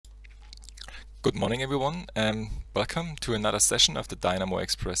Good morning, everyone. Welcome to another session of the DYNAmore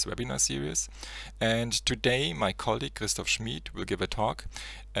Express webinar series. And today, my colleague Christoph Schmied will give a talk.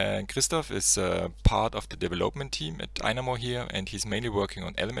 Christoph is part of the development team at DYNAmore here, and he's mainly working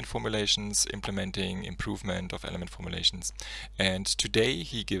on element formulations, implementing improvement of element formulations. And today,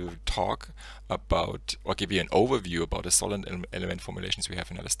 he give a talk about, or give you an overview about the solid element formulations we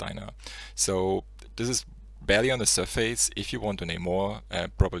have in LS-DYNA. So this is barely on the surface. If you want to know more,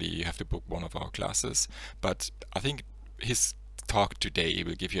 probably you have to book one of our classes. But I think his talk today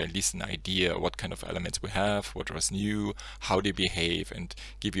will give you at least an idea what kind of elements we have, what was new, how they behave, and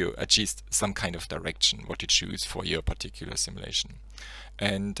give you at least some kind of direction what to choose for your particular simulation.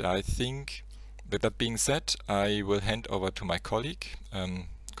 And I think with that being said, I will hand over to my colleague,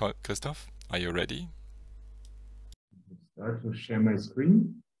 Christoph. Are you ready? Start to share my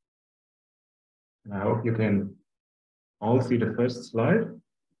screen. And I hope you can all see the first slide.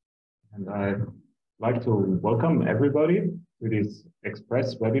 And I'd like to welcome everybody to this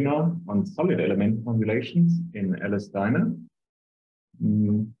express webinar on solid element formulations in LS-DYNA.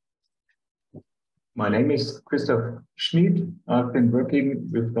 My name is Christoph Schmied. I've been working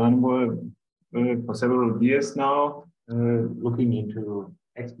with DYNAmore for several years now, looking into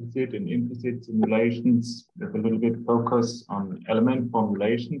explicit and implicit simulations with a little bit focus on element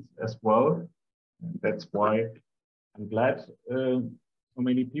formulations as well. And that's why I'm glad so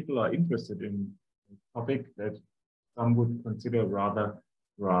many people are interested in a topic that some would consider rather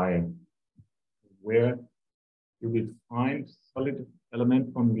dry. Where do we find solid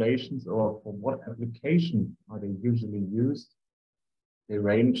element formulations, or for what application are they usually used? They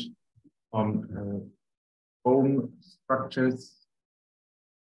range from foam structures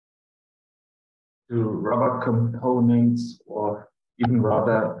to rubber components, or even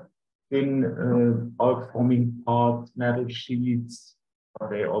rather thin bulk forming parts, metal sheets.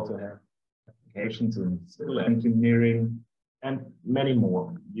 But they also have applications in civil engineering and many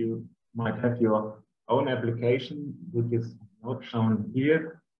more. You might have your own application, which is not shown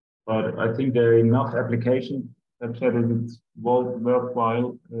here, but I think there are enough applications that it's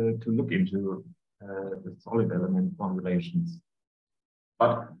worthwhile to look into the solid element formulations.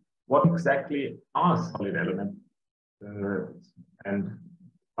 But what exactly are solid elements and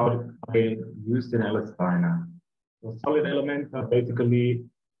how are they used in LS-DYNA? So solid elements are basically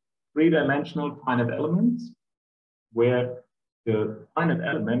three-dimensional finite elements where the finite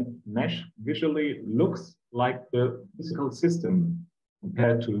element mesh visually looks like the physical system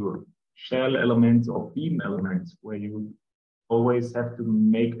compared to shell elements or beam elements, where you always have to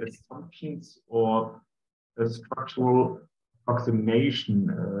make assumptions or a structural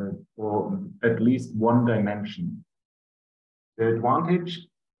approximation for at least one dimension. The advantage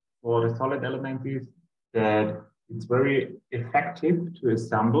for the solid element is that it's very effective to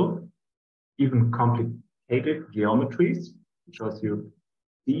assemble even complicated geometries, because you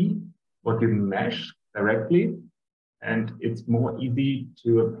see what you mesh directly, and it's more easy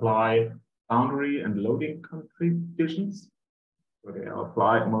to apply boundary and loading conditions. So they are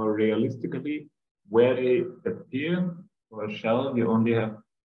applied more realistically where they appear. For a shell, you only have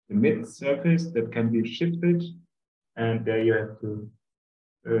the mid surface that can be shifted, and there you have to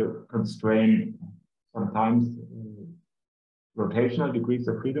constrain sometimes rotational degrees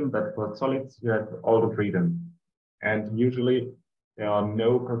of freedom, but for solids you have all the freedom. And usually there are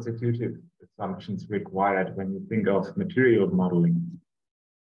no constitutive assumptions required when you think of material modeling.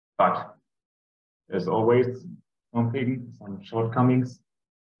 But there's always some shortcomings.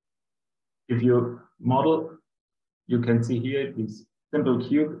 If you model, you can see here this simple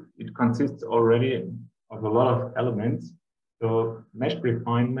cube. It consists already of a lot of elements. So mesh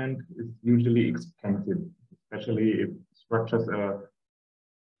refinement is usually expensive, especially if structures are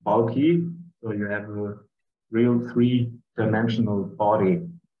bulky. So you have a real three-dimensional body.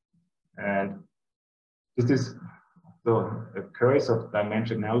 And this is the curse of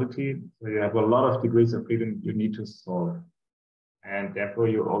dimensionality. So you have a lot of degrees of freedom you need to solve. And therefore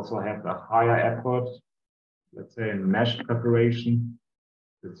you also have a higher effort, let's say in mesh preparation,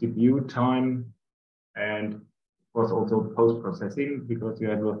 the CPU time, and of course also post-processing, because you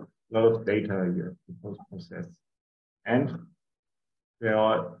have a lot of data you have to post-process. And there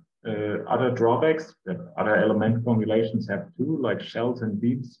are other drawbacks that other element formulations have too, like shells and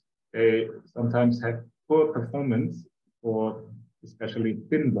beams. They sometimes have poor performance for especially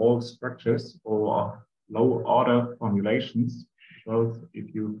thin wall structures or low order formulations, because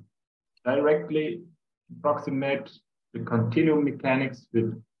if you directly approximate the continuum mechanics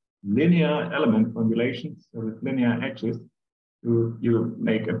with linear element formulations, so with linear edges, you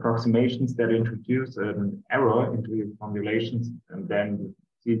make approximations that introduce an error into your formulations, and then you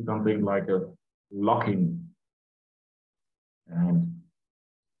see something like a locking. And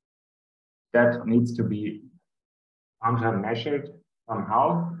that needs to be counter-measured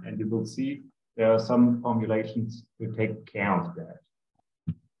somehow, and you will see there are some formulations to take care of that.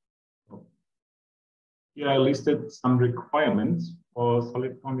 So here I listed some requirements for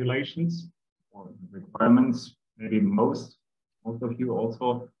solid formulations, or requirements maybe most of you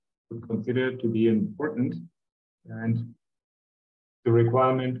also would consider to be important. And the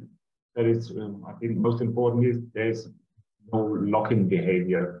requirement that is, I think, most important is there's no locking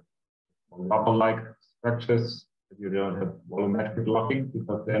behavior. Rubber-like structures, you don't have volumetric locking,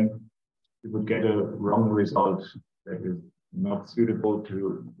 because then you would get a wrong result that is not suitable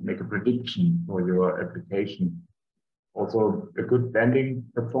to make a prediction for your application. Also, a good bending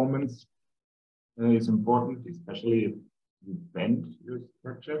performance is important, especially if you bend your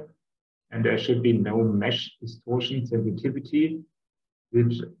structure. And there should be no mesh distortion sensitivity,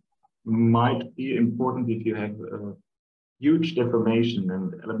 which might be important if you have a huge deformation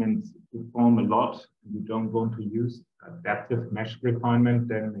and elements deform a lot. You don't want to use adaptive mesh refinement,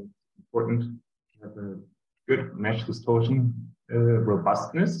 then it's important to have a good mesh distortion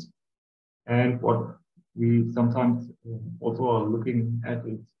robustness. And what we sometimes also are looking at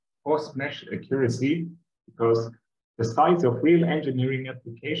is post mesh accuracy, because the size of real engineering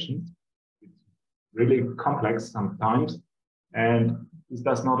applications is really complex sometimes, and this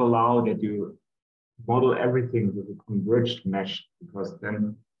does not allow that you model everything with a converged mesh, because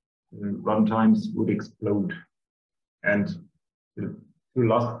then runtimes would explode. And the two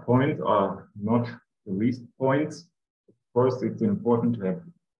last points are not the least points. Of course, it's important to have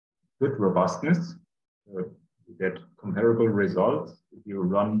good robustness to get comparable results if you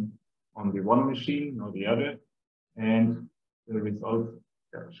run on the one machine or the other, and the results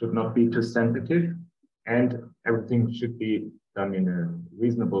should not be too sensitive, and everything should be done in a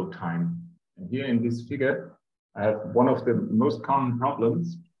reasonable time. And here in this figure, I have one of the most common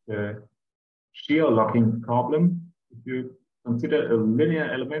problems, the shear locking problem. If you consider a linear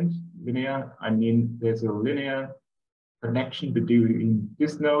element, linear, I mean there's a linear connection between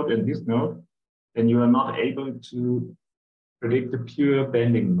this node and this node, then you are not able to predict the pure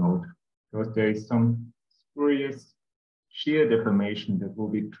bending mode, because there is some spurious shear deformation that will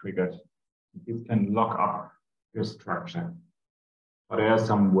be triggered. This can lock up your structure. But there are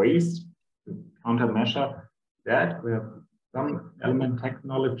some ways to countermeasure that. We have some element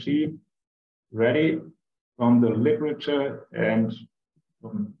technology ready from the literature and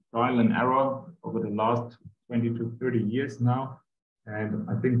from trial and error over the last 20 to 30 years now. And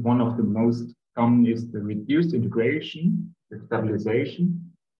I think one of the most common is the reduced integration, the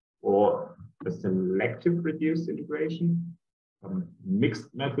stabilization, or the selective reduced integration,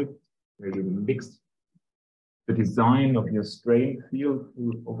 mixed methods where you mix the design of your strain field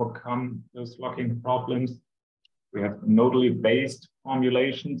to overcome those locking problems. We have nodally based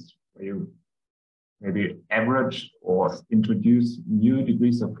formulations where you maybe average or introduce new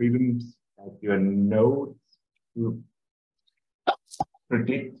degrees of freedoms at your nodes to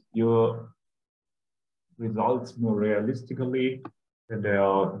predict your results more realistically. And there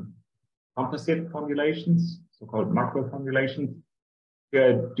are composite formulations, so-called macro formulations. Here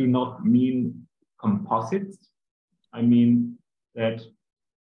I do not mean composites. I mean that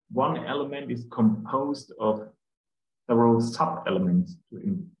one element is composed of several sub-elements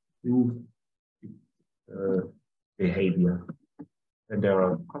to improve behavior. And there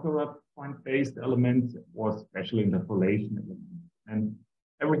are Kosarat point-based elements, or special interpolation elements. And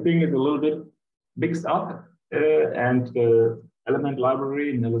everything is a little bit mixed up. And the element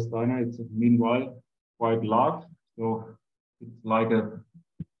library in LS-DYNA, it's meanwhile quite large. So it's like a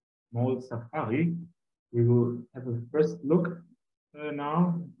small safari. We will have a first look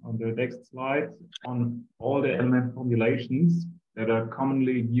now on the next slide on all the element formulations that are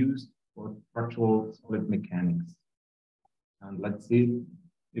commonly used for structural solid mechanics. And let's see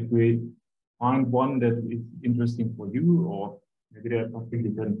if we find one that is interesting for you, or maybe there's something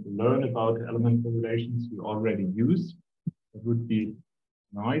you can learn about element formulations you already use. That would be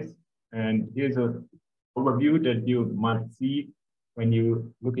nice. And here's an overview that you might see when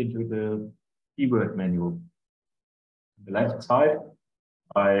you look into the keyword manual. On the left side,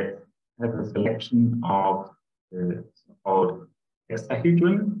 I have a selection of the so-called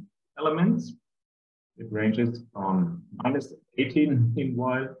hexahedron elements. It ranges from -18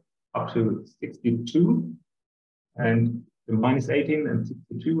 meanwhile up to 62. And the -18 and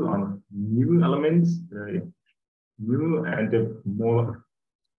 62 are new elements, new, and the more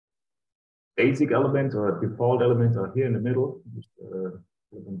basic elements or default elements are here in the middle.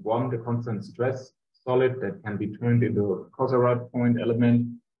 Element 1, the constant stress solid that can be turned into a Kosarat point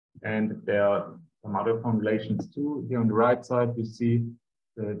element. And there are some other formulations too. Here on the right side, you see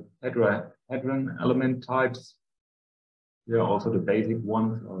the tetrahedron element types. Here are also the basic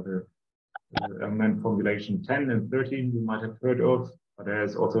ones, or the element formulation 10 and 13 you might have heard of, but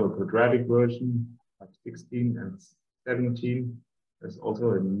there's also a quadratic version, type 16 and 17. There's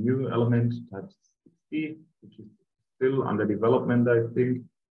also a new element, type 60, which is still under development, I think.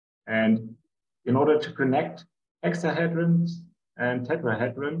 And in order to connect hexahedrons and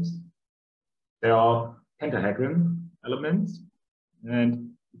tetrahedrons, there are pentahedron elements.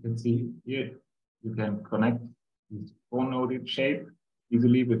 And you can see here, you can connect this four-noded shape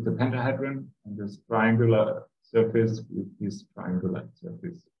easily with the pentahedron and this triangular surface with this triangular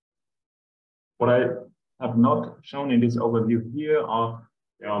surface. What I have not shown in this overview here are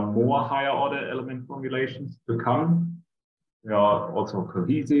there are more higher order element formulations to come. There are also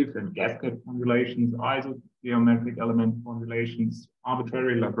cohesive and gasket formulations, isogeometric element formulations,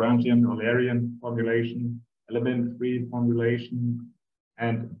 arbitrary Lagrangian Eulerian formulation, element-free formulation,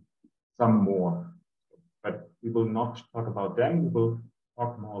 and some more. But we will not talk about them. We will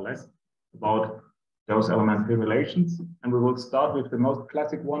talk more or less about those element formulations. And we will start with the most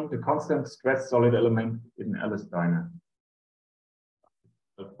classic one, the constant stress solid element in LS-DYNA.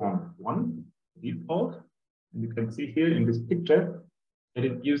 The form 1, default. And you can see here in this picture that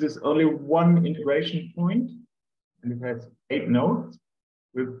it uses only one integration point, and it has 8 nodes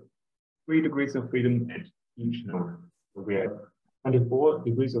with 3 degrees of freedom at each node. So we have 24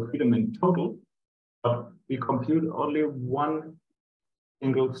 degrees of freedom in total, but we compute only one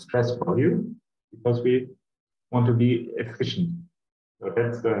single stress value because we want to be efficient. So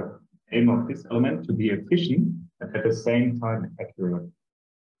that's the aim of this element, to be efficient and at the same time accurate.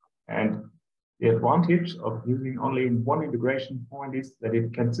 And the advantage of using only one integration point is that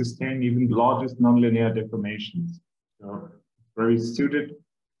it can sustain even the largest nonlinear deformations. So it's very suited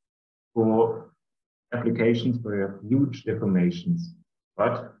for applications where you have huge deformations.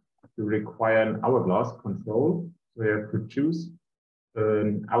 But you require an hourglass control, so you have to choose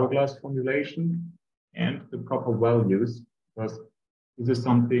an hourglass formulation and the proper values, because this is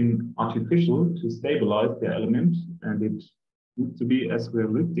something artificial to stabilize the element, and it needs to be as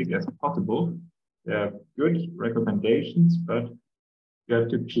realistic as possible. There are good recommendations, but you have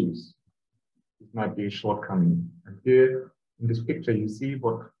to choose. This might be a shortcoming. And here in this picture, you see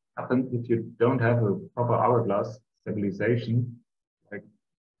what happens if you don't have a proper hourglass stabilization, like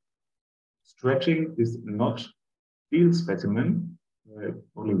stretching this notch steel specimen, where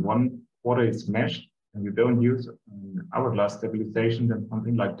only 1/4 is meshed, and you don't use an hourglass stabilization, then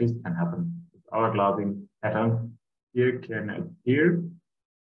something like this can happen. This hourglassing pattern here can appear,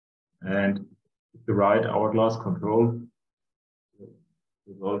 and with the right hourglass control, the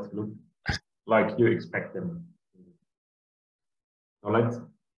results look like you expect them. So let's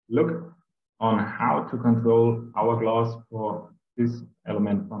look on how to control hourglass for this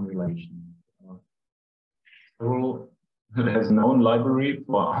element formulation. There's a known library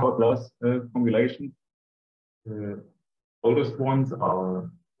for hourglass formulation. The oldest ones are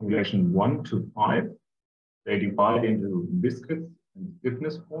formulation 1 to 5. They divide into viscous and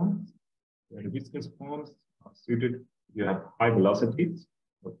stiffness forms. The viscous forms are suited if you have high velocities,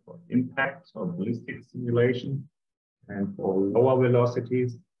 so for impact or ballistic simulation, and for lower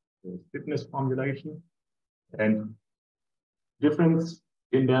velocities, the stiffness formulation. And difference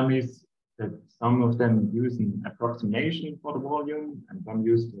in them is that some of them use an approximation for the volume, and some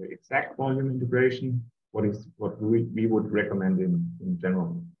use the exact volume integration, what we would recommend in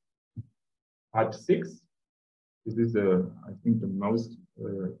general. Type 6, this is, I think, the most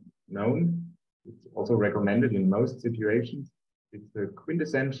known. It's also recommended in most situations. It's the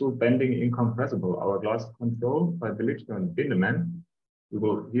quintessential bending incompressible hourglass control by Belichner and Bindeman. We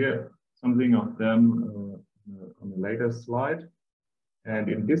will hear something of them on a later slide. And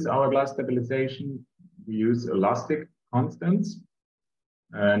in this hourglass stabilization, we use elastic constants.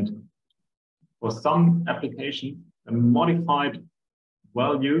 And for some applications, a modified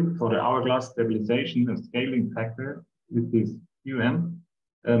value for the hourglass stabilization, a scaling factor with this QM,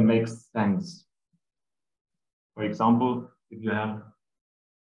 makes sense. For example, if you have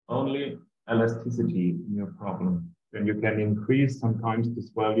only elasticity in your problem, then you can increase sometimes this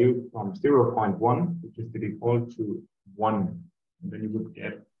value from 0.1, which is the default, to 1. And then you would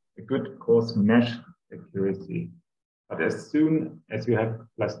get a good coarse mesh accuracy. But as soon as you have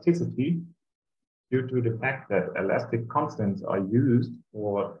plasticity, due to the fact that elastic constants are used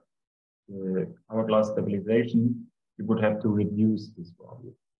for the hourglass stabilization, you would have to reduce this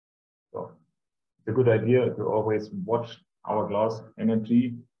value. So it's a good idea to always watch hourglass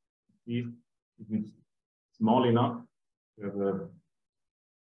energy, see if it's small enough to have a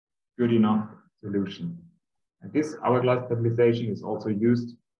good enough solution. And this hourglass stabilization is also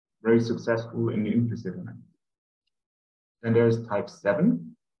used very successful in implicit analysis. Then there's type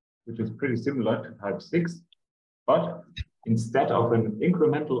 7, which is pretty similar to type 6, but instead of an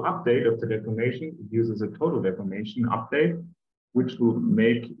incremental update of the deformation, it uses a total deformation update, which will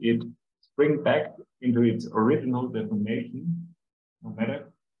make it spring back into its original deformation, no matter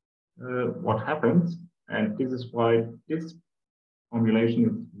what happens. And this is why this formulation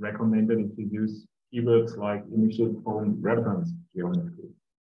is recommended if you use keywords like initial foam reference geometry.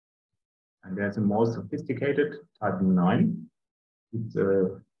 And there's a more sophisticated type 9. It's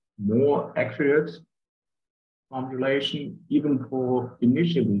a more accurate formulation, even for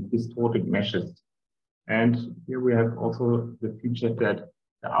initially distorted meshes. And here we have also the feature that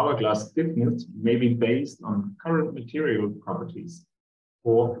the hourglass stiffness may be based on current material properties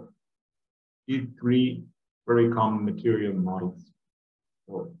for these three very common material models.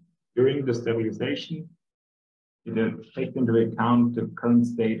 So during the stabilization, it takes into account the current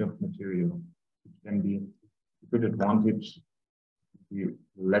state of material, which can be a good advantage to be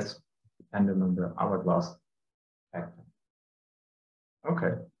less dependent on the hourglass factor.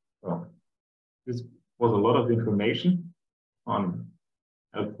 Okay, so this was a lot of information on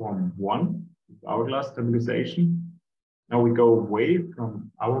L-form 1, hourglass stabilization. Now we go away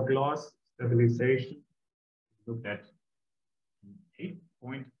from hourglass stabilization, look at an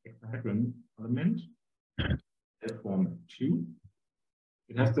 8-point hexahedron element, L-form 2.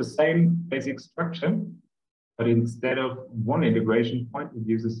 It has the same basic structure, but instead of 1 integration point, it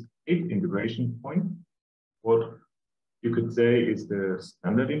uses 8 integration points. What you could say is the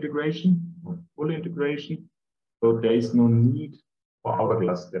standard integration or full integration. So there is no need for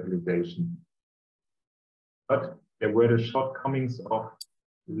hourglass stabilization. But there were the shortcomings of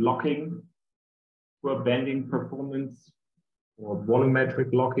locking, poor bending performance, or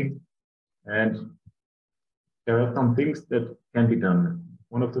volumetric locking. And there are some things that can be done.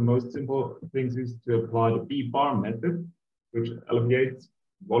 One of the most simple things is to apply the B-bar method, which alleviates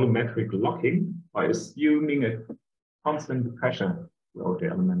volumetric locking by assuming a constant pressure throughout the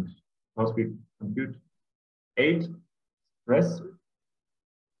element. Because we compute 8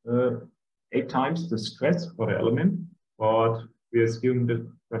 times the stress for the element, but we assume the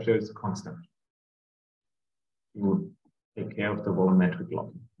pressure is constant to take care of the volumetric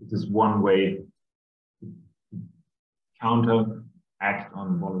locking. This is one way to counteract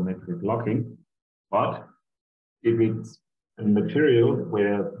on volumetric locking, but if it's a material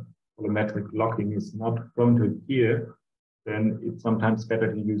where volumetric locking is not prone to adhere, then it's sometimes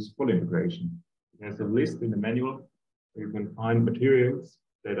better to use full integration. There's a list in the manual where you can find materials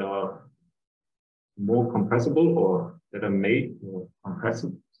that are more compressible or that are made for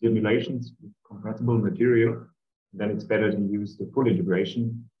compressible simulations with compressible material. Then it's better to use the full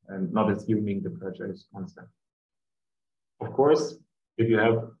integration and not assuming the pressure is constant. Of course, if you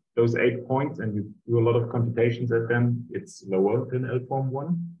have those 8 points and you do a lot of computations at them, it's lower than L-form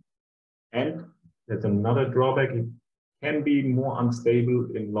 1. And there's another drawback. It can be more unstable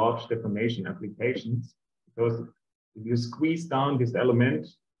in large deformation applications, because if you squeeze down this element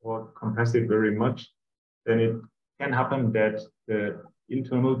or compress it very much, then it can happen that the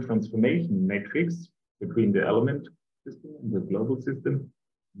internal transformation matrix between the element system and the global system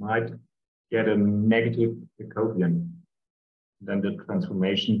might get a negative Jacobian. Then the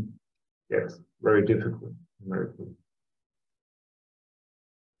transformation gets very difficult.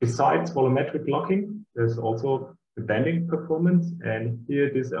 Besides volumetric locking, there's also the bending performance, and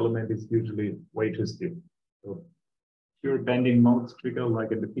here this element is usually way too stiff. So pure bending modes trigger,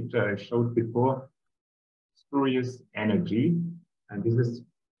 like in the picture I showed before, spurious energy, and this is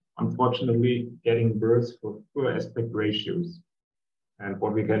unfortunately getting worse for poor aspect ratios. And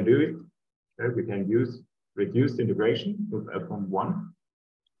what we can do is we can use reduced integration with L-form 1.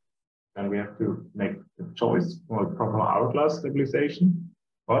 Then we have to make the choice for a proper hourglass stabilization.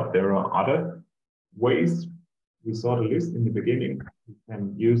 But there are other ways. We saw the list in the beginning. We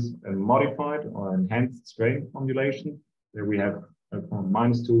can use a modified or enhanced strain formulation, where we have L-form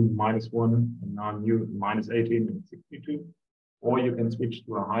 -2, -1, and now new -18 and 62. Or you can switch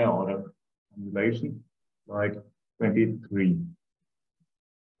to a higher order formulation like 23.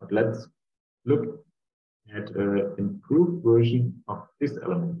 But let's look at an improved version of this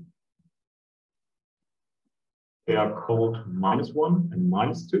element. They are called -1 and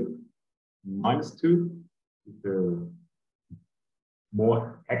 -2. -2 is the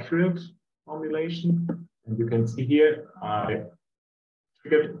more accurate formulation. And you can see here, I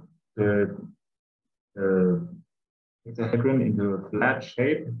triggered the hexahedron into a flat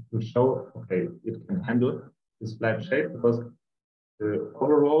shape to show, okay, it can handle this flat shape, because the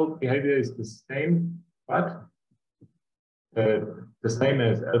overall behavior is the same, but the same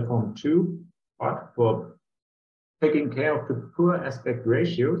as L-form 2, but for taking care of the poor aspect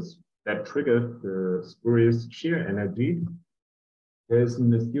ratios that trigger the spurious shear energy, there is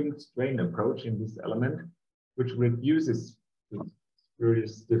an assumed strain approach in this element, which reduces the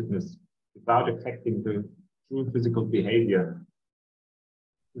spurious stiffness without affecting the true physical behavior.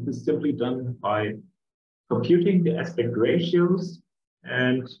 This is simply done by computing the aspect ratios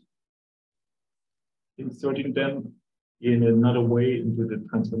and inserting them in another way into the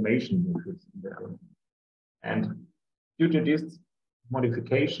transformation matrix in the element. And due to this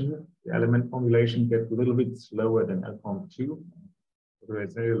modification, the element formulation gets a little bit slower than L-form 2. What do I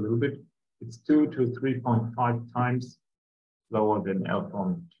say a little bit? It's 2 to 3.5 times slower than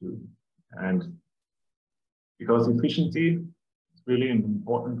L-form 2. And because efficiency is really an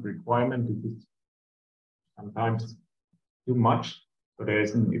important requirement, this is sometimes too much. So there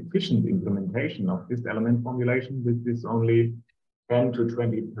is an efficient implementation of this element formulation, which is only 10 to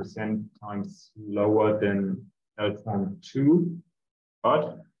 20% times lower than L-form 2.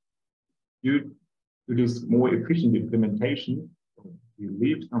 But due to this more efficient implementation, if you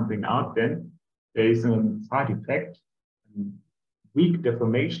leave something out, then there is a side effect, a weak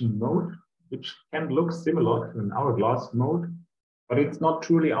deformation mode, which can look similar to an hourglass mode, but it's not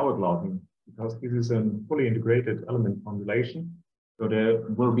truly hourglassing because this is a fully integrated element formulation. So there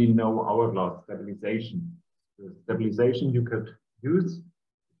will be no hourglass stabilization. The stabilization you could use,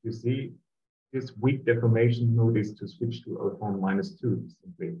 you see, this weak deformation mode is to switch to L-form -2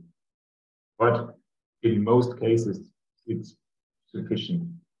 simply. But in most cases, it's sufficient.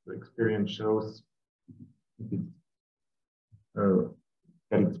 The experience shows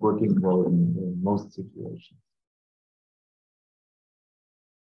that it's working well in most situations.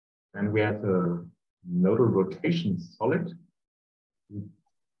 And we have a nodal rotation solid.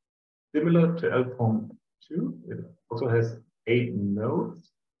 Similar to L-form 2, it also has 8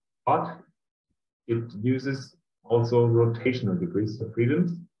 nodes, but it uses also rotational degrees of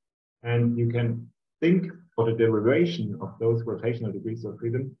freedom. And you can think for the derivation of those rotational degrees of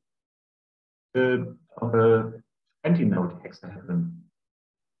freedom of a 20-node hexahedron,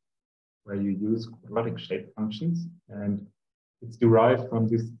 where you use quadratic shape functions, and it's derived from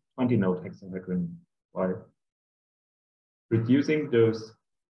this 20-node hexahedron by reducing those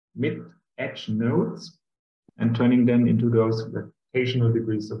mid-edge nodes and turning them into those rotational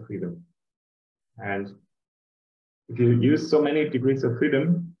degrees of freedom. And if you use so many degrees of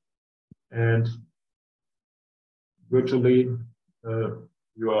freedom, and virtually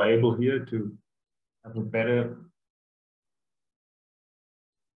you are able here to have a better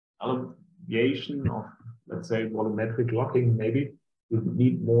alleviation of, let's say, volumetric locking, maybe you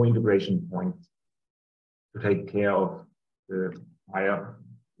need more integration points to take care of the higher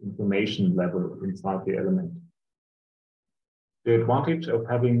information level inside the element. The advantage of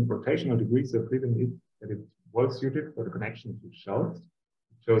having rotational degrees of freedom is that it's well suited for the connection to shells.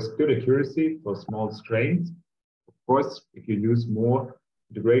 It shows good accuracy for small strains. Of course, if you use more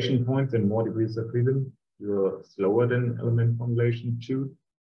integration points and more degrees of freedom, you're slower than element formulation 2.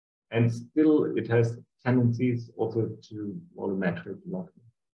 And still, it has tendencies also to volumetric locking.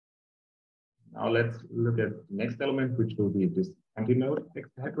 Now let's look at the next element, which will be this 20-node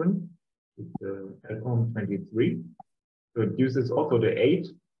hexahedron with the L-form 23. So it uses also the 8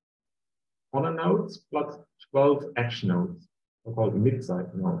 corner nodes plus 12 edge nodes, so-called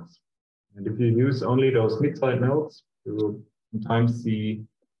mid-side nodes. And if you use only those mid-side nodes, you will sometimes see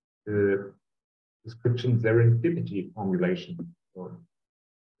the description serendipity formulation. So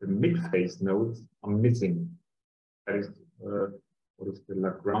the mid-phase nodes are missing. That is what is the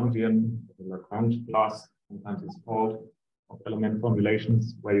Lagrangian, the Lagrange class, sometimes it's called, of element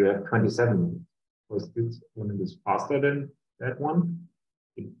formulations, where you have 27 nodes. Because this element is faster than that one.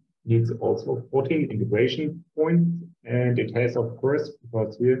 It needs also 14 integration points, and it has, of course,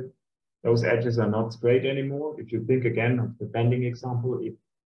 because here those edges are not straight anymore. If you think again of the bending example, it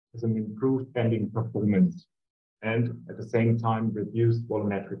has an improved bending performance and at the same time reduced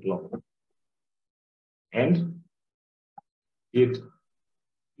volumetric locking. And it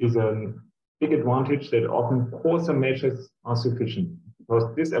is a big advantage that often coarser measures are sufficient,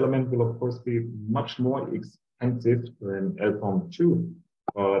 because this element will of course be much more expensive than L-form 2,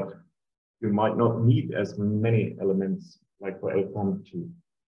 but you might not need as many elements like for L-form 2.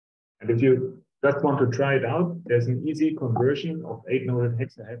 And if you just want to try it out, there's an easy conversion of 8-noded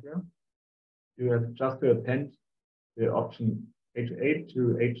hexahedra. You have just to append the option H8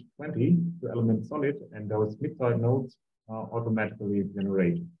 to H20 to element solid, and those mid-side nodes are automatically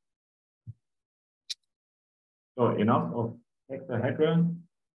generated. So enough of tetrahedron.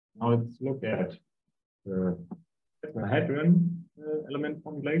 Now let's look at the tetrahedron element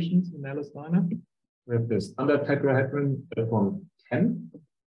formulations in LS-DYNA. We have the standard tetrahedron from 10.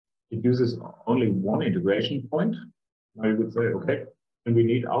 It uses only one integration point. Now you would say, okay, and we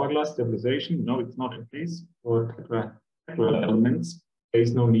need hourglass stabilization. No, it's not the case. For tetrahedral elements, there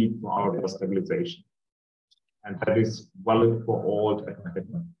is no need for hourglass stabilization. And that is valid for all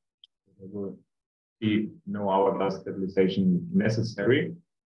tetrahedra. There will be no hourglass stabilization necessary.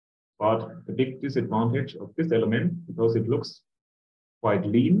 But the big disadvantage of this element, because it looks quite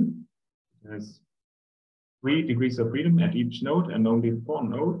lean, it has 3 degrees of freedom at each node and only 4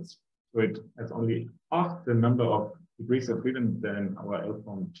 nodes. So it has only half the number of degrees of freedom than our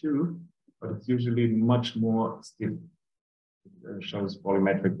L-form 2, but it's usually much more stiff. It shows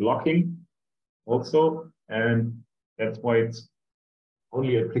volumetric locking also, and that's why it's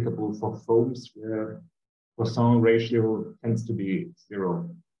only applicable for foams where Poisson ratio tends to be 0.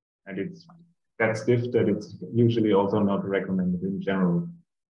 And it's that stiff that it's usually also not recommended in general.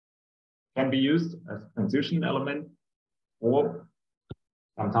 Can be used as a transition element, or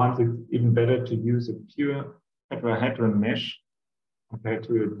sometimes it's even better to use a pure tetrahedron mesh compared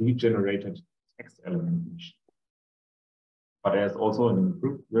to a degenerated text element mesh. But there's also an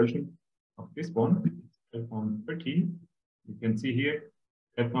improved version of this one, L-form 13. You can see here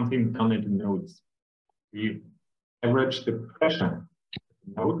that's one thing done in the nodes. We average the pressure of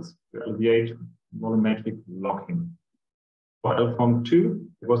the nodes to alleviate volumetric locking. For L-form 2,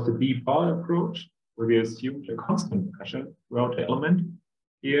 it was the B-bar approach, where we assumed a constant pressure throughout the element.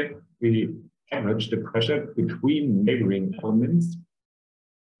 Here, we average the pressure between neighboring elements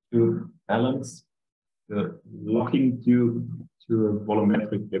to balance the locking due to a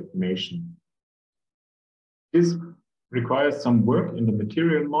volumetric deformation. This requires some work in the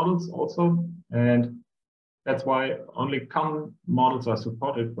material models also, and that's why only common models are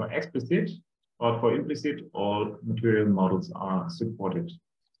supported for explicit, but for implicit, all material models are supported.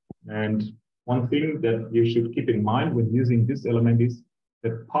 And one thing that you should keep in mind when using this element is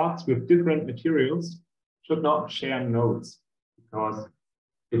that parts with different materials should not share nodes, because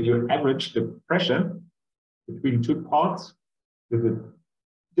if you average the pressure between 2 parts with a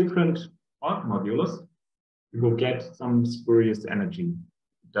different part modulus, you will get some spurious energy.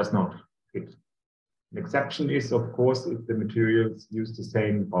 It does not fit. An exception is, of course, if the materials use the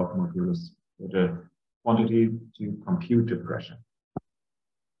same part modulus, the quantity to compute the pressure.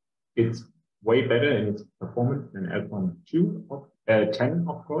 It's way better in its performance than L-form 10,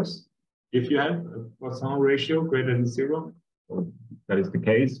 of course. If you have a Poisson ratio greater than 0, that is the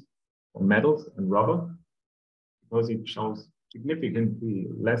case for metals and rubber, because it shows significantly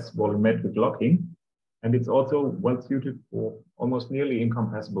less volumetric locking, and it's also well suited for almost nearly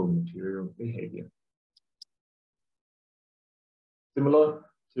incompressible material behavior. Similar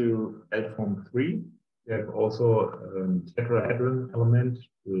to L-form 3, we have also a tetrahedron element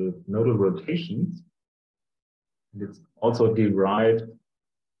with nodal rotations, and it's also derived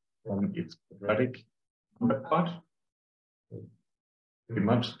from its quadratic counterpart. Pretty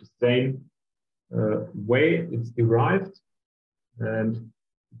much the same way it's derived, and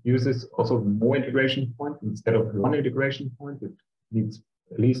it uses also more integration points instead of 1 integration point. It needs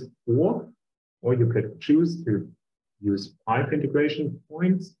at least 4, or you could choose to use 5 integration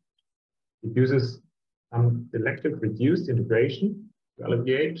points. It uses some selective reduced integration to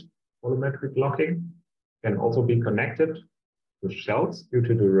alleviate volumetric locking. Can also be connected to shells due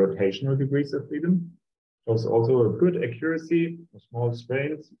to the rotational degrees of freedom. Shows also a good accuracy for small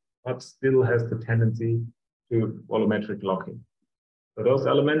strains, but still has the tendency to volumetric locking. So those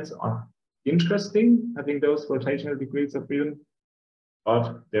elements are interesting, having those rotational degrees of freedom,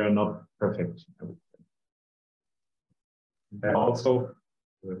 but they are not perfect, I would say. There are also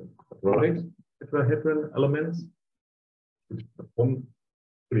quadratic tetrahedron elements, which perform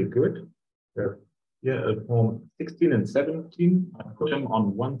pretty good. Here, form 16 and 17, I put them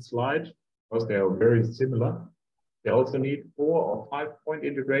on one slide because they are very similar. They also need 4 or 5 point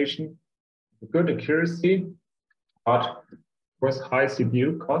integration, good accuracy, but of course high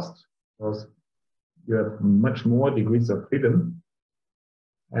CPU cost, because you have much more degrees of freedom,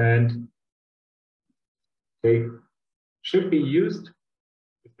 and they should be used,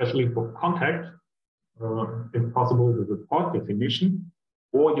 especially for contact, if possible with a port definition,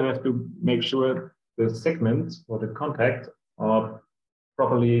 or you have to make sure the segments for the contact are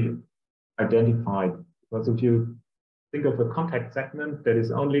properly identified. Because if you think of a contact segment that is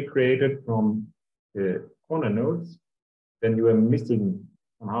only created from the corner nodes, then you are missing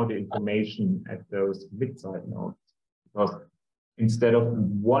somehow the information at those mid-side nodes. Because instead of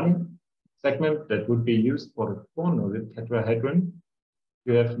 1 segment that would be used for the four-noded tetrahedron,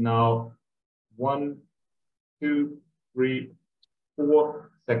 you have now 1, 2, 3,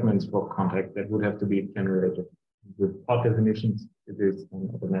 4 segments for contact that would have to be generated. With part definitions, it is done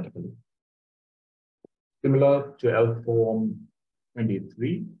automatically. Similar to L form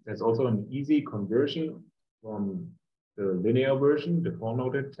 23, there's also an easy conversion from the linear version, the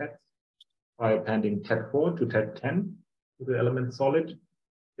four-noded text, by appending TET4 to TET10 to the element solid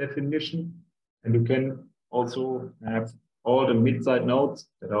definition. And you can also have all the mid-side nodes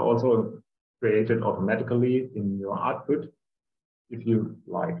that are also created automatically in your output if you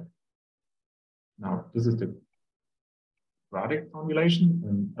like. Now, this is the quadratic formulation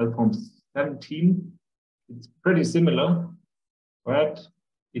in L form 17. It's pretty similar, but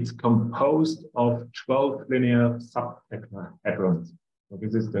it's composed of 12 linear subtetrahedrons. So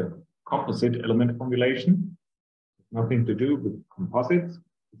this is the composite element formulation. Nothing to do with composites.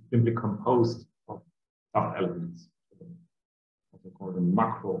 It's simply composed of sub-elements. What they call the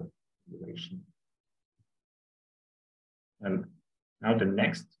macro formulation. And now the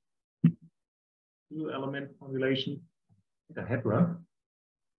next two-element formulation, the hedra,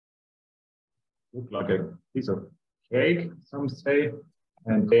 look like a piece of cake, some say,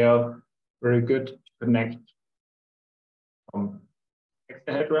 and they are very good to connect from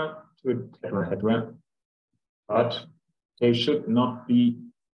hexahedra to a tetrahedra, but they should not be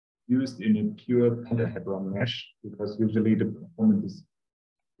used in a pure pentahedron mesh because usually the performance is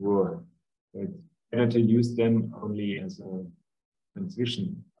poor. It's better to use them only as a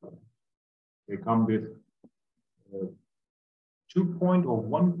transition. They come with 2-point or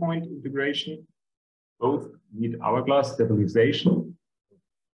 1-point integration. Both need hourglass stabilization.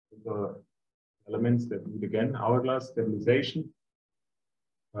 The elements that need again hourglass stabilization.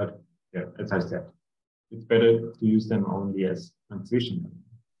 But yeah, as I said, it's better to use them only as transition.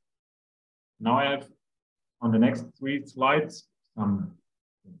 Now I have on the next 3 slides some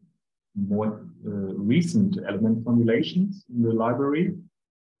more recent element formulations in the library.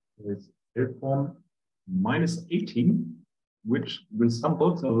 There's L form -18, which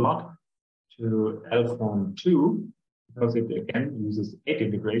resembles a lot to L form 2, because it again uses 8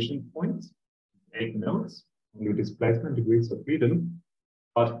 integration points, 8 nodes, only displacement degrees of freedom.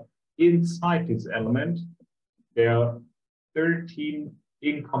 But inside this element, there are 13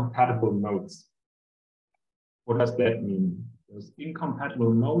 incompatible nodes. What does that mean? Those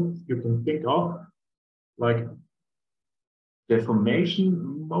incompatible nodes you can think of like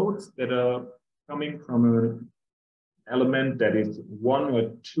deformation modes that are coming from an element that is 1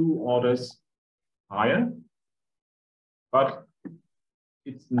 or 2 orders higher, but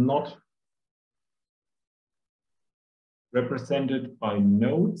it's not represented by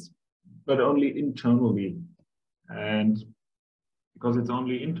nodes, but only internally. And because it's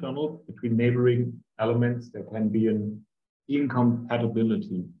only internal between neighboring elements, there can be an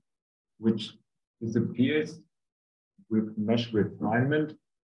incompatibility, which disappears with mesh refinement,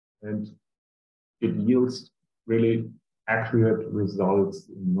 and it yields really accurate results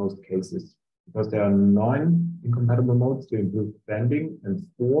in most cases, because there are 9 incompatible modes to improve bending and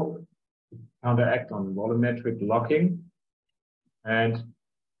 4 to counteract on volumetric locking. And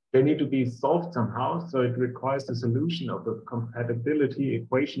they need to be solved somehow, so it requires the solution of the compatibility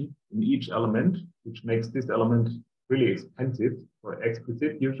equation in each element, which makes this element really expensive or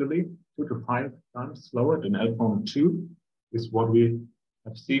explicit, usually 2 to 5 times slower than L form 2 is what we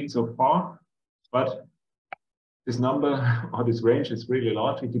have seen so far. But this number or this range is really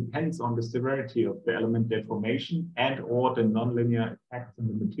large. It depends on the severity of the element deformation and or the nonlinear effects in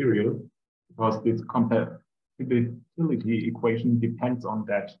the material, because this compatibility equation depends on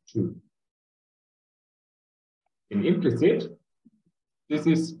that too. In implicit, this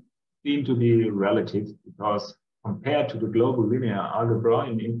is seen to be relative, because compared to the global linear algebra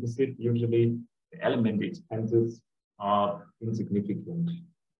in implicit, usually the element expenses are insignificant.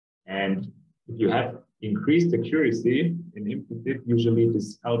 And if you have increased accuracy in implicit, usually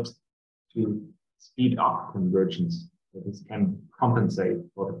this helps to speed up convergence. So this can compensate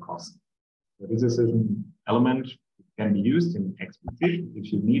for the cost. So this is an element that can be used in explicit.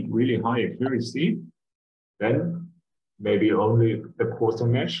 If you need really high accuracy, then maybe only the coarser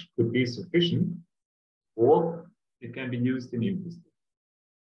mesh could be sufficient, or it can be used in implicit.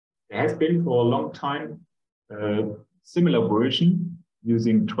 There has been for a long time a similar version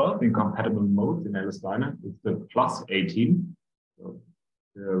using 12 incompatible modes in LS-DYNA. It's the +18, so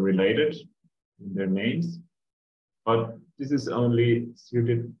they're related in their names, but this is only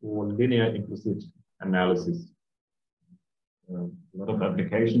suited for linear implicit analysis. A lot of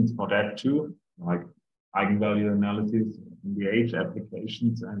applications for that too, like eigenvalue analysis, GmbH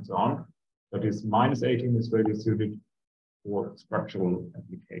applications, and so on. But this -18 is really suited for structural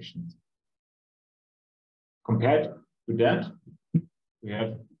applications. Compared to that, we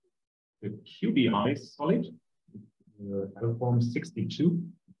have the QDI solid, L-form 62,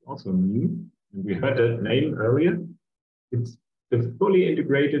 also new, and we heard that name earlier. It's the fully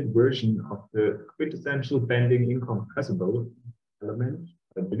integrated version of the quintessential bending incompressible element,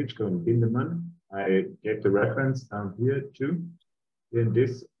 the Wilitschko and DYNAmore. I gave the reference down here too. In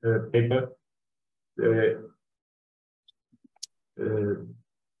this paper,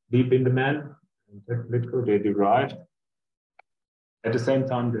 DYNAmore and Wilitschko, they derived at the same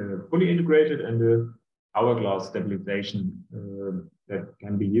time the fully integrated and the hourglass stabilization that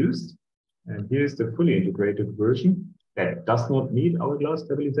can be used. And here's the fully integrated version that does not need hourglass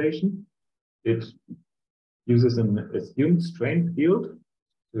stabilization. It uses an assumed strain field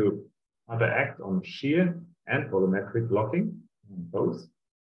to counteract on shear and volumetric locking, both.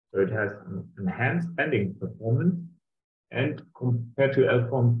 So it has an enhanced bending performance. And compared to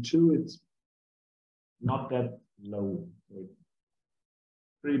L-form 2, it's not that low. So it's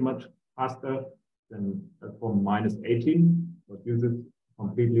pretty much faster than L-form -18, but uses a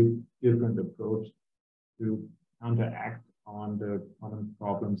completely different approach to counteract on the common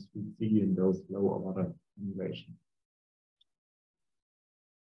problems we see in those lower order simulations.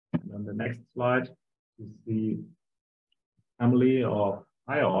 And on the next slide, you see family of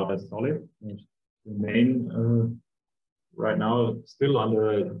higher order solids that remain right now still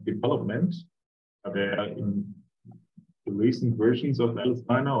under development. They are in the recent versions of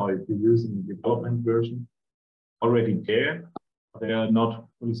LS-DYNA, or if you're using the development version, already there, but they are not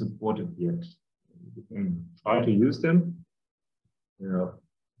fully supported yet. You can try to use them. We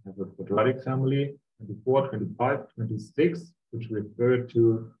have a quadratic family, 24, 25, 26, which refer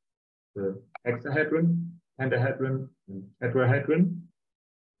to the hexahedron, pentahedron, and tetrahedron,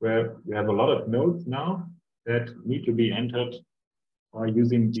 where we have a lot of nodes now that need to be entered by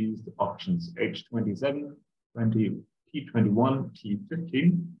using these options, H27, 20, T21,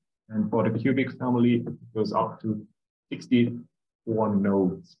 T15, and for the cubic family, it goes up to 64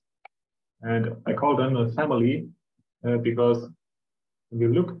 nodes. And I call them a family because when you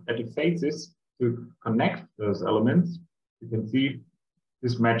look at the faces to connect those elements, you can see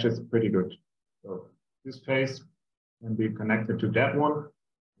this matches pretty good. So this face can be connected to that one.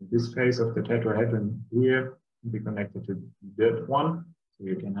 And this face of the tetrahedron here can be connected to that one. So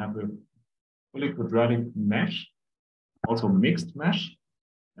you can have a fully quadratic mesh, also mixed mesh,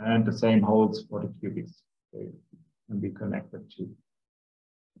 and the same holds for the cubics. They can be connected to.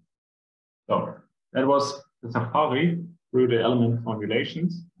 So that was the safari through the element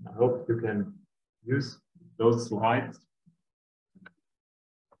formulations. I hope you can use those slides.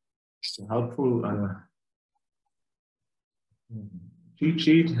 It's a helpful cheat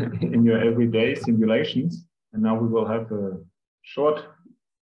sheet in your everyday simulations. And now we will have a short,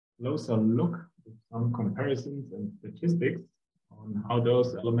 closer look at some comparisons and statistics on how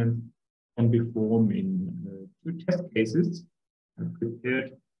those elements can be formed in 2 test cases. I've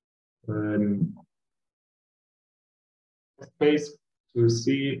prepared test case to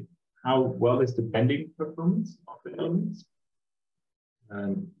see how well is the bending performance of the elements.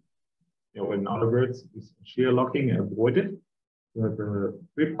 And in other words, is shear locking avoided? We have a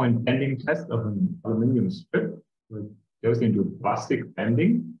 3-point bending test of an aluminum strip, which goes into plastic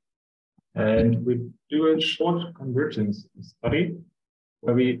bending. And we do a short convergence study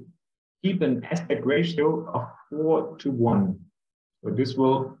where we keep an aspect ratio of 4:1. So this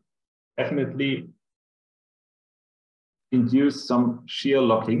will definitely induce some shear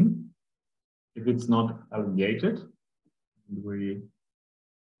locking if it's not alleviated. We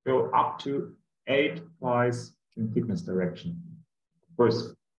go up to 8 twice in thickness direction. Of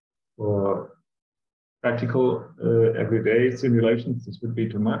course, for practical everyday simulations, this would be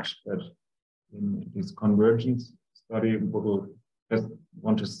too much, but in this convergence study, we will just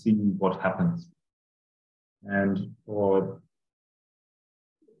want to see what happens. And for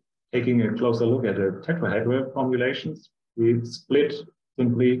taking a closer look at the tetrahedral formulations, we split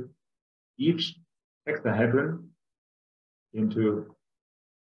simply each hexahedron into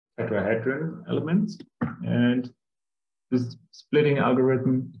tetrahedron elements. And this splitting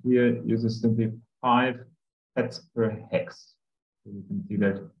algorithm here uses simply 5 sets per hex. So you can see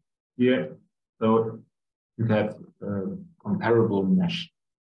that here. So you have a comparable mesh.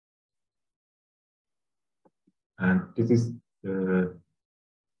 And this is the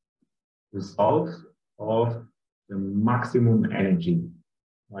result of the maximum energy.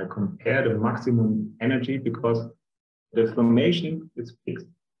 I compare the maximum energy because the formation is fixed.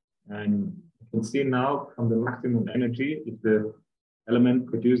 And you can see now from the maximum energy, if the element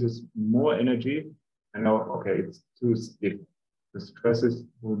produces more energy, and now, okay, it's too stiff. The stresses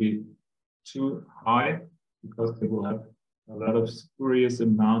will be too high because they will have a lot of spurious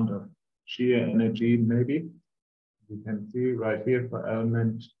amount of shear energy, maybe. You can see right here for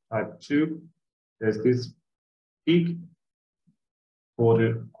element type 2, there's this peak for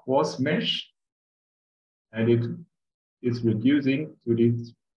the coarse mesh, and it is reducing to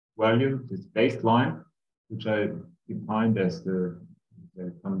this value, this baseline, which I defined as the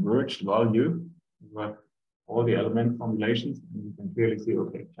converged value over all the element formulations. And you can clearly see,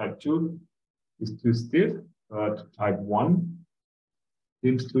 okay, type 2 is too stiff, but type 1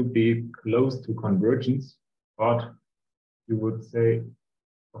 seems to be close to convergence. But you would say,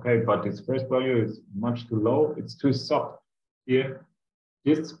 okay, but this first value is much too low, it's too soft. Here,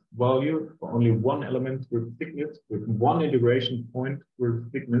 this value for only one element with thickness, with one integration point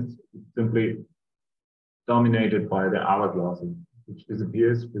with thickness, is simply dominated by the hourglass, which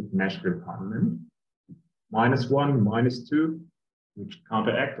disappears with mesh refinement. -1, -2, which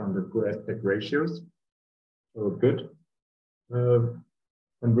counteract on the good aspect ratios. So good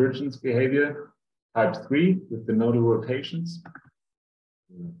convergence behavior. Type 3 with the nodal rotations.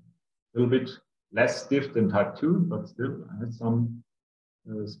 A little bit less stiff than type 2, but still has some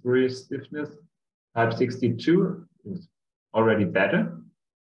spurious stiffness. Type 62 is already better.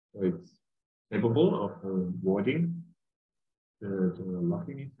 So it's capable of avoiding the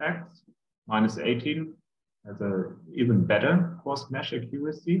locking effects. -18 has an even better coarse mesh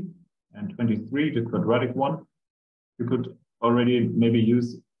accuracy. And 23, the quadratic one, you could already maybe use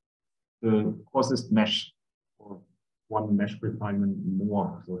the coarsest mesh or one mesh refinement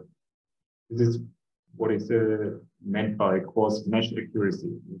more. So this is what is meant by coarse mesh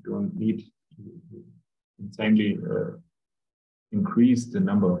accuracy. You don't need to insanely increase the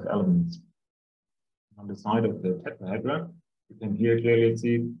number of elements. On the side of the tetrahedra, you can here clearly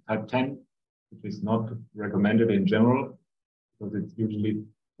see type 10, which is not recommended in general because it's usually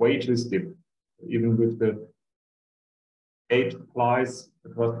way too stiff. Even with the 8 plies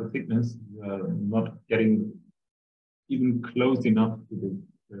across the thickness, you are not getting even close enough to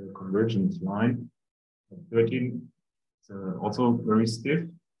the convergence line. 13 is also very stiff.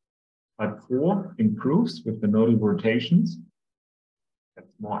 Type 4 improves with the nodal rotations.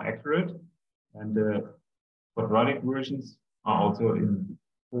 That's more accurate. And the quadratic versions are also in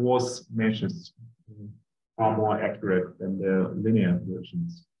coarse meshes, far more accurate than the linear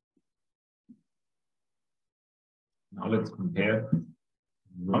versions. Now let's compare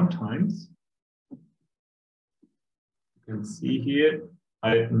runtimes. You can see here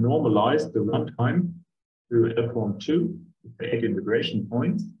I normalized the runtime to L-form 2 with the 8 integration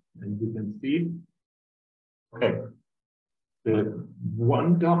points, and you can see, okay, the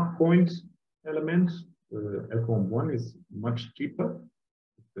one dark point element, L-form 1, is much cheaper,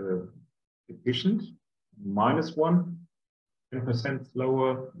 efficient. -1, 10%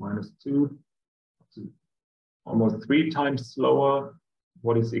 slower, -2, almost 3 times slower,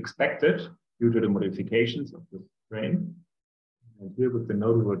 what is expected due to the modifications of the frame. And here with the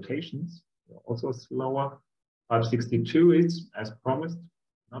nodal rotations, they're also slower. Type 62 is, as promised,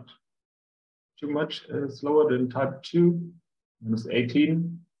 not too much slower than type 2,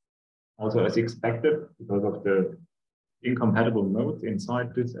 -18, also as expected because of the incompatible nodes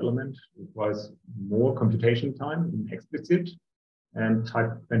inside this element. Requires more computation time in explicit. And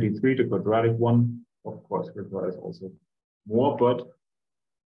type 23, the quadratic one, of course, requires also more, but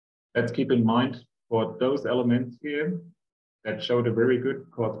let's keep in mind for those elements here that showed a very good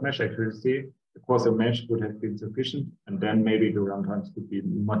coarse mesh accuracy, the coarser mesh would have been sufficient, and then maybe the runtimes could be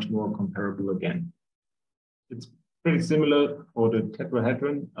much more comparable again. It's pretty similar for the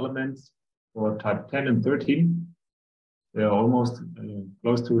tetrahedron elements for type 10 and 13. They're almost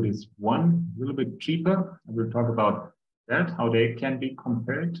close to this one, a little bit cheaper. I will talk about that, how they can be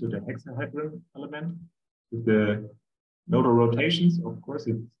compared to the hexahedron element. With the nodal rotations, of course,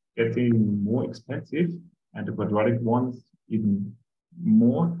 it's getting more expensive, and the quadratic ones even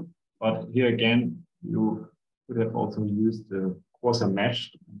more. But here again, you could have also used the coarser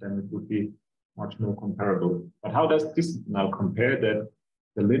mesh, and then it would be much more comparable. But how does this now compare that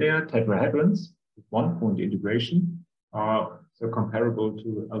the linear tetrahedrons with 1-point integration are so comparable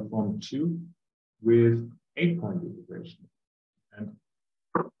to L-form 2 with 8-point integration? And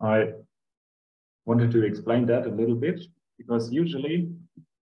I wanted to explain that a little bit, because usually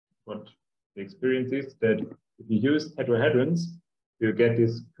what the experience is that if you use tetrahedrons, you get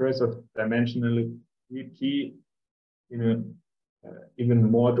this curse of dimensionality in an even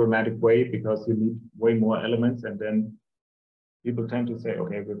more dramatic way, because you need way more elements, and then people tend to say,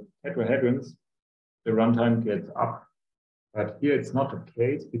 okay, with tetrahedrons, the runtime gets up But here it's not the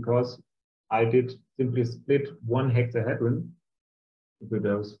case because I did simply split one hexahedron into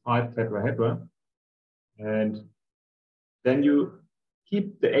those 5 tetrahedra, and then you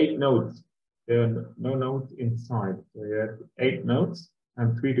keep the 8 nodes. There are no nodes inside. So you have 8 nodes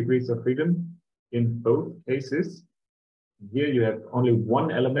and 3 degrees of freedom in both cases. Here you have only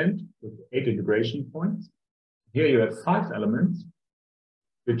one element with 8 integration points. Here you have 5 elements,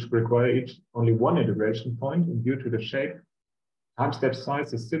 which require each only one integration point, and due to the shape, time step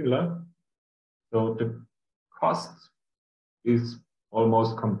size is similar. So the cost is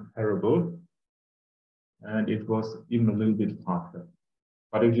almost comparable, and it was even a little bit faster.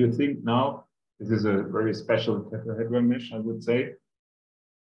 But if you think now, this is a very special tetrahedron mesh, I would say.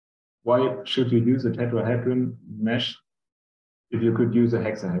 Why should you use a tetrahedron mesh if you could use a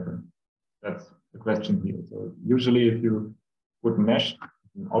hexahedron? That's the question here. So usually if you would mesh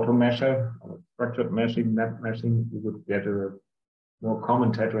an auto mesher or structured meshing, map meshing, you would get a more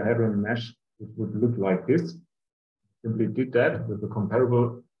common tetrahedron mesh, which would look like this. Simply did that with a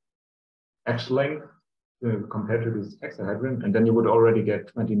comparable edge length compared to this hexahedron, and then you would already get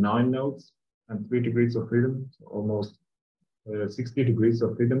 29 nodes and 3 degrees of freedom, so almost 60 degrees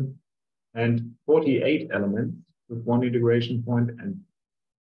of freedom, and 48 elements with one integration point. And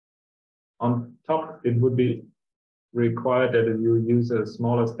on top, it would be required that you use a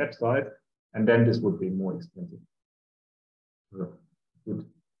smaller step size, and then this would be more expensive. So would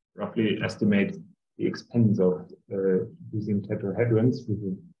roughly estimate the expense of using tetrahedrons with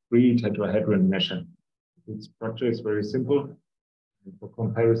a 3 tetrahedron mesher. The structure is very simple. And for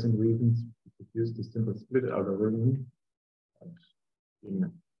comparison reasons, we could use the simple split algorithm. But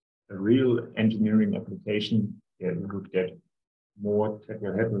in a real engineering application, yeah, we would get more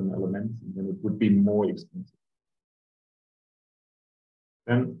tetrahedron elements, and then it would be more expensive.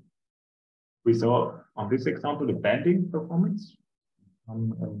 Then we saw on this example the banding performance,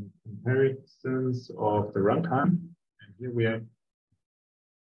 comparisons of the runtime. And here we have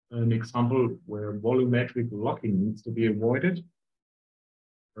an example where volumetric locking needs to be avoided.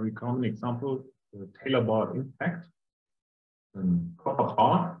 Very common example, the Taylor bar impact. Copper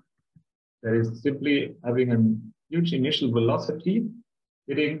bar that is simply having a huge initial velocity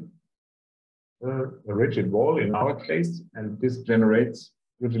hitting a rigid wall in our case, and this generates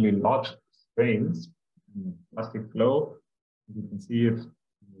usually large strains in plastic flow. You can see if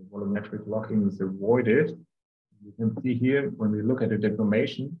volumetric locking is avoided. You can see here when we look at the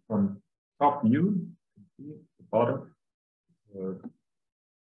deformation from top view, you can see the bottom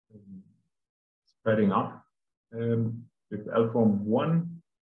spreading up with L form 1,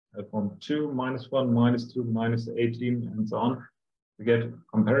 L form 2, -1, -2, -18, and so on. We get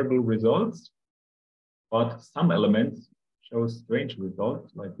comparable results, but some elements show strange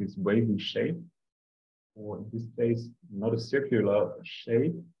results, like this wavy shape, or in this case, not a circular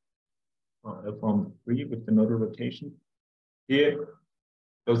shape, L form 3 with the nodal rotation. Here,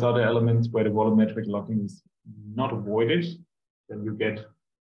 those are the elements where the volumetric locking is not avoided. Then you get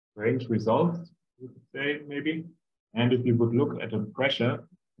strange results, you could say, maybe. And if you would look at the pressure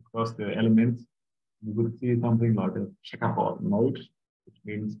across the elements, you would see something like a checkerboard mode, which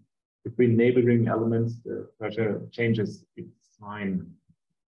means between neighboring elements, the pressure changes its sign.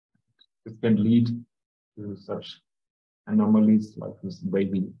 This can lead to such anomalies like this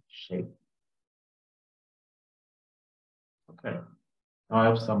wavy shape. Okay, now I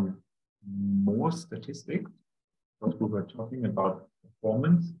have some more statistics, because we were talking about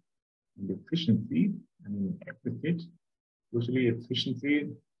performance and efficiency, and in explicit, usually efficiency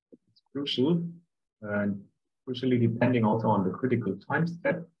is crucial, and crucially depending also on the critical time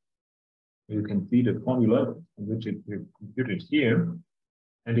step. You can see the formula in which it is computed here,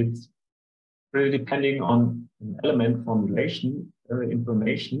 and it's really depending on an element formulation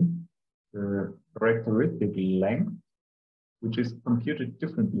information, the characteristic length, which is computed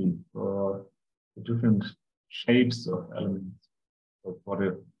differently for the different shapes of elements. So for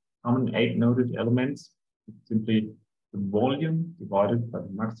the common 8-noded elements, it's simply the volume divided by the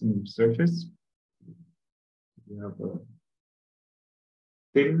maximum surface. We have a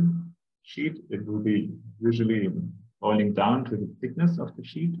thin sheet, it will be usually boiling down to the thickness of the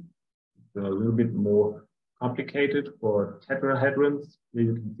sheet. It's a little bit more complicated for tetrahedrons. Here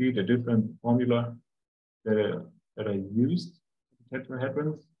you can see the different formula that are used for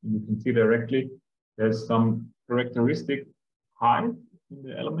tetrahedrons. And you can see directly there's some characteristic height in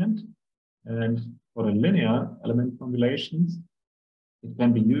the element. And for the linear element formulations, it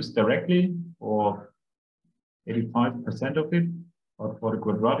can be used directly for 85% of it, but for the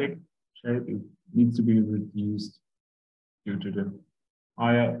quadratic shape, it needs to be reduced due to the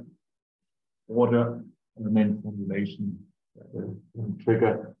higher order element formulation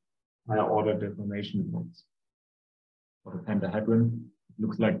trigger higher order deformation modes. For the pentahedron, it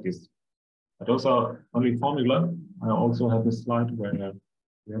looks like this. But those are only formula. I also have a slide where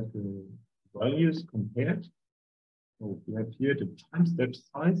we have the values compared. So we have here the time step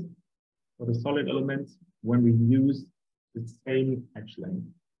size for the solid elements when we use the same edge length.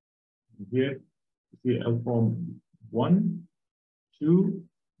 And here you see L form 1, 2,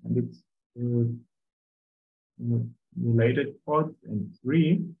 and its related parts, and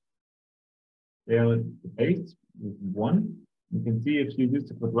 3. They are the base with 1. You can see if you use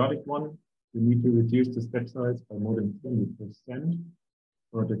the quadratic one, you need to reduce the step size by more than 20%.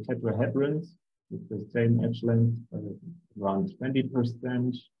 For the tetrahedrons, with the same edge length, around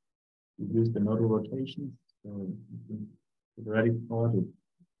 20%. You use the nodal rotations, so the quadratic part is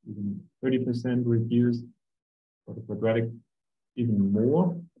even 30% reduced. For the quadratic, even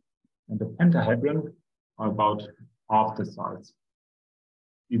more. And the pentahedron are about half the size.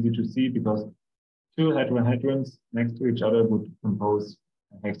 Easy to see because 2 heterohedrons next to each other would compose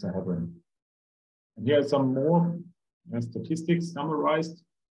a hexahedron. And here are some more statistics summarized.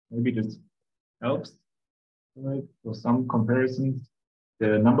 Maybe this helps for some comparisons.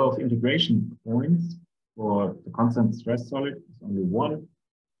 The number of integration points for the constant stress solid is only 1,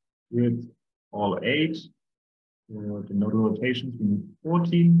 with all 8. For the nodal rotations, we need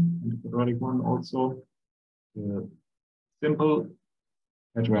 14, and the quadratic one also. The simple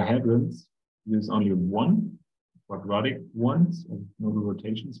tetrahedrons use only 1, quadratic ones, of nodal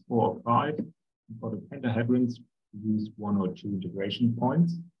rotations 4 or 5. And for the pentahedrons, we use 1 or 2 integration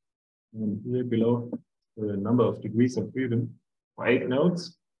points. And here below, the number of degrees of freedom for 8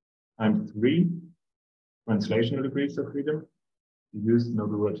 nodes times 3 translational degrees of freedom. We use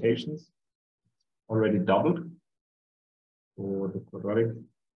nodal rotations, already doubled. For the quadratic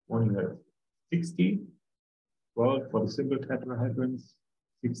one, you have 60. 12 for the simple tetrahedrons,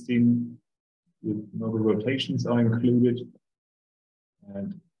 16 with nodal rotations are included.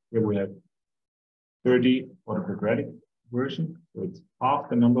 And here we have 30 for the quadratic version. So it's half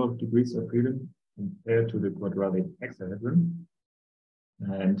the number of degrees of freedom compared to the quadratic hexahedron.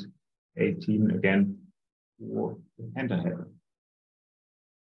 And 18 again for the pentahedron.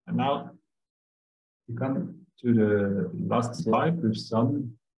 And now we come to the last slide with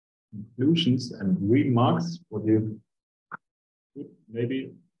some conclusions and remarks for you could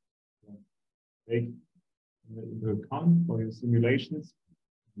maybe take into account for your simulations.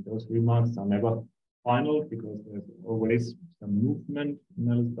 And those remarks are never final because there's always some movement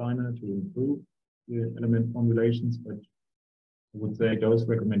in LS-DYNA to improve the element formulations, but I would say those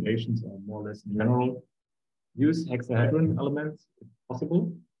recommendations are more or less general. Use hexahedron elements if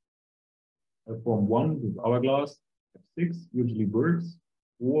possible. Form 1 with hourglass, F6 usually works,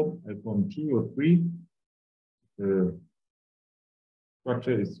 or form 2 or 3. The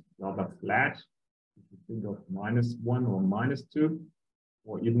structure is rather flat. If you think of -1 or -2,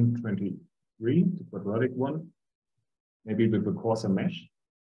 or even 23, the quadratic one, maybe with a coarser mesh.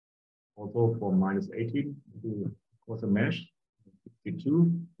 Also for -18, the coarser mesh,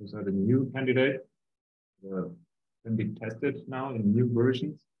 62, those are the new candidates. Can be tested now in new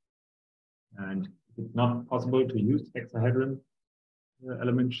versions. And if it's not possible to use hexahedron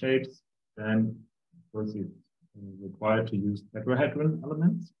element shapes, then of course it's required to use tetrahedron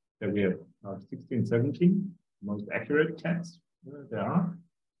elements. That we have 16, 17, most accurate tests there are,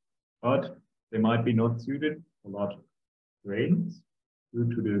 but they might be not suited for large grains due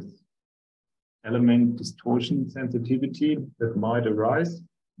to this element distortion sensitivity that might arise.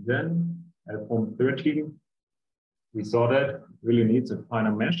 Then at form 13, we saw that really needs a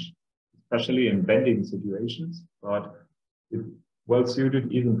finer mesh, especially in bending situations, but it's well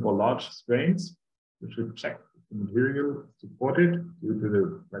suited even for large strains. We should check if the material is supported due to the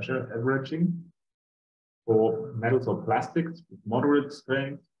pressure averaging. For metals or plastics with moderate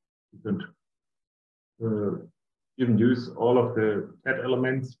strains, you could even use all of the TET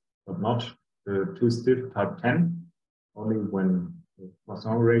elements, but not the too stiff type 10, only when the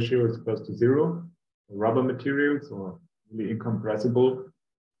Poisson ratio is close to 0. For rubber materials or really incompressible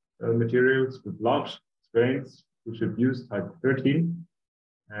materials with large strains, we should use type 13.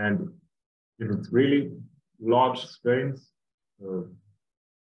 And if it's really large strains,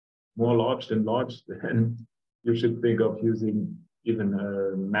 more large than large, then you should think of using even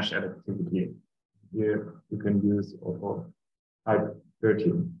a mesh adaptivity. Here you can use also type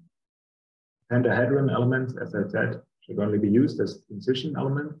 13. Pentahedron elements, as I said, should only be used as transition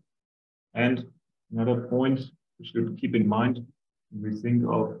elements. And another point we should keep in mind when we think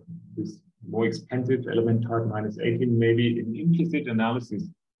of this more expensive element type -18, maybe in implicit analysis,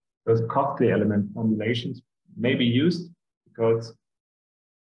 those costly element formulations may be used because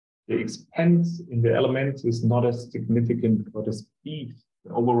the expense in the elements is not as significant for the speed,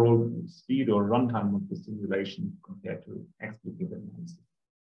 the overall speed or runtime of the simulation compared to explicit analysis.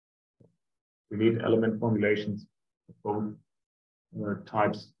 We need element formulations for both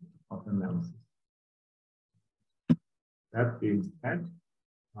types of analysis. That being said,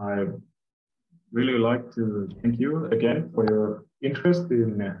 I really like to thank you again for your interest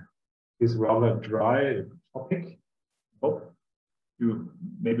in this rather dry topic. Hope you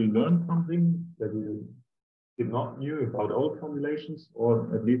maybe learned something that you did not know about old formulations,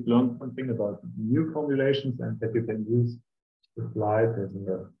 or at least learned something about new formulations, and that you can use the slide as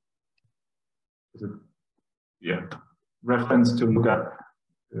a reference to look up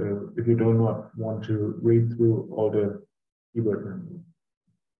if you do not want to read through all the keyword names.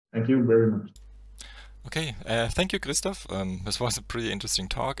 Thank you very much. Okay, thank you, Christoph. This was a pretty interesting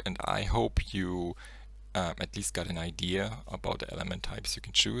talk, and I hope you at least got an idea about the element types you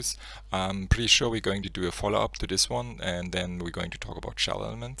can choose. I'm pretty sure we're going to do a follow-up to this one, and then we're going to talk about shell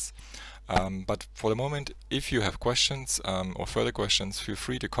elements. But for the moment, if you have questions or further questions, feel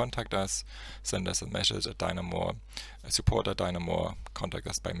free to contact us. Send us a message at DYNAmore, support at DYNAmore, contact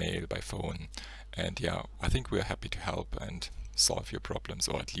us by mail, by phone. And yeah, I think we're happy to help and solve your problems,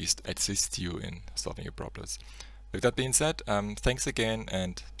 or at least assist you in solving your problems. With that being said, thanks again,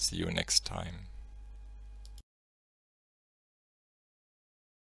 and see you next time.